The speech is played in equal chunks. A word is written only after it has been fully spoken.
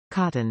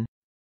Cotton.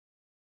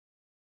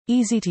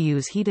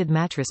 Easy-to-use heated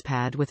mattress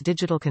pad with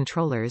digital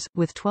controllers,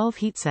 with 12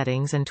 heat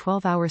settings and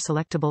 12-hour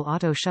selectable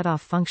auto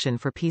shut-off function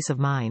for peace of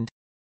mind.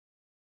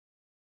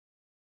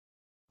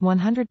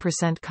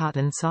 100%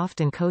 cotton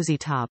soft and cozy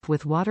top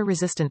with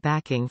water-resistant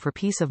backing for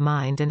peace of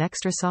mind and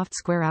extra soft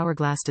square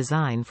hourglass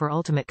design for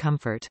ultimate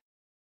comfort.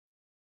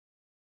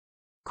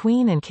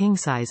 Queen and king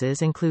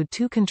sizes include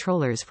 2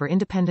 controllers for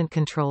independent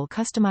control,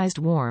 customized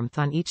warmth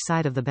on each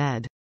side of the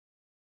bed.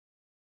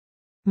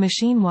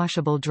 Machine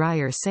washable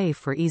dryer safe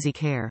for easy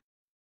care.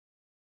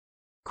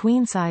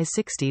 Queen size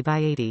 60 by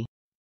 80.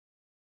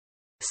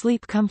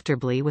 Sleep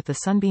comfortably with the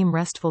Sunbeam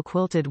Restful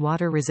Quilted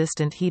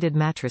water-resistant heated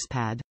mattress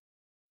pad.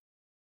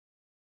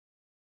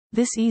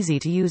 This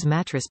easy-to-use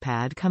mattress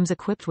pad comes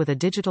equipped with a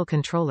digital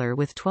controller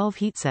with 12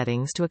 heat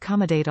settings to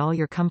accommodate all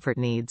your comfort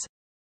needs.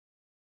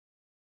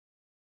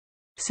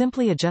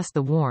 Simply adjust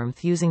the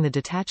warmth using the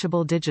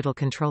detachable digital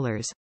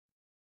controllers.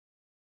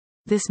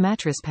 This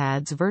mattress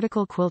pad's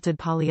vertical quilted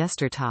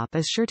polyester top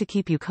is sure to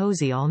keep you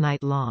cozy all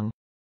night long.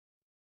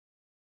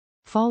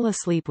 Fall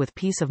asleep with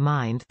peace of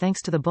mind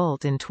thanks to the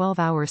bolt-in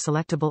 12-hour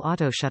selectable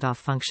auto shut-off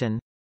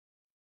function.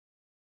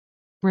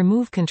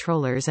 Remove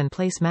controllers and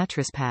place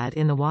mattress pad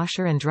in the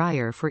washer and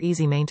dryer for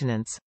easy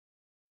maintenance.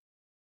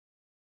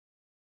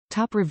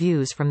 Top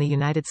reviews from the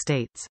United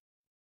States.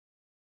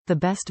 The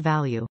best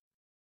value.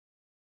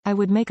 I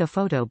would make a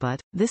photo,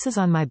 but this is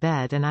on my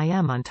bed and I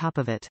am on top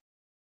of it.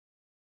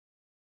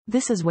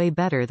 This is way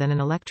better than an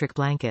electric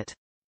blanket.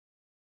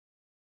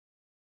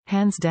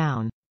 Hands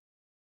down.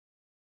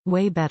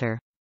 Way better.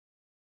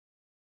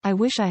 I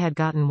wish I had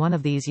gotten one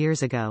of these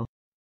years ago.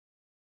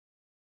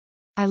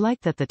 I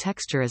like that the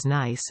texture is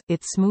nice,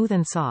 it's smooth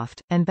and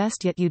soft, and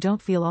best yet you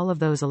don't feel all of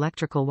those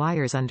electrical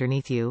wires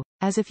underneath you,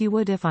 as if you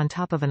would if on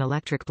top of an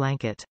electric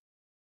blanket.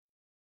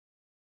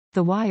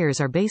 The wires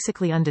are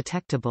basically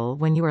undetectable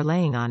when you are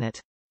laying on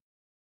it.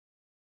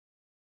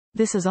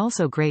 This is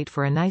also great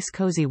for a nice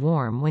cozy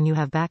warm when you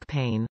have back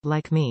pain,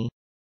 like me.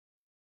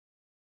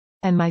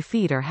 And my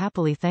feet are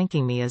happily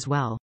thanking me as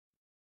well.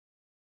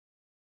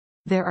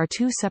 There are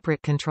 2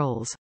 separate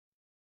controls.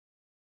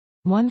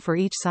 One for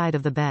each side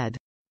of the bed.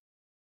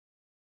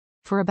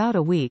 For about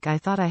a week I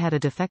thought I had a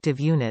defective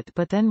unit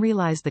but then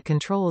realized the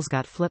controls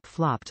got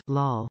flip-flopped,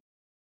 lol.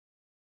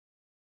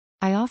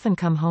 I often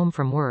come home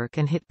from work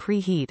and hit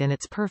preheat and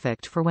it's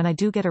perfect for when I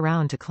do get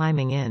around to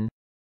climbing in.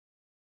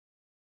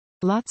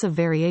 Lots of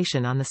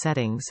variation on the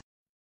settings.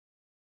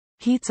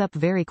 Heats up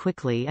very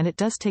quickly and it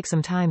does take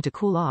some time to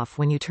cool off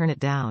when you turn it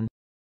down.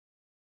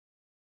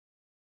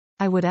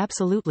 I would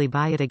absolutely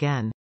buy it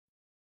again.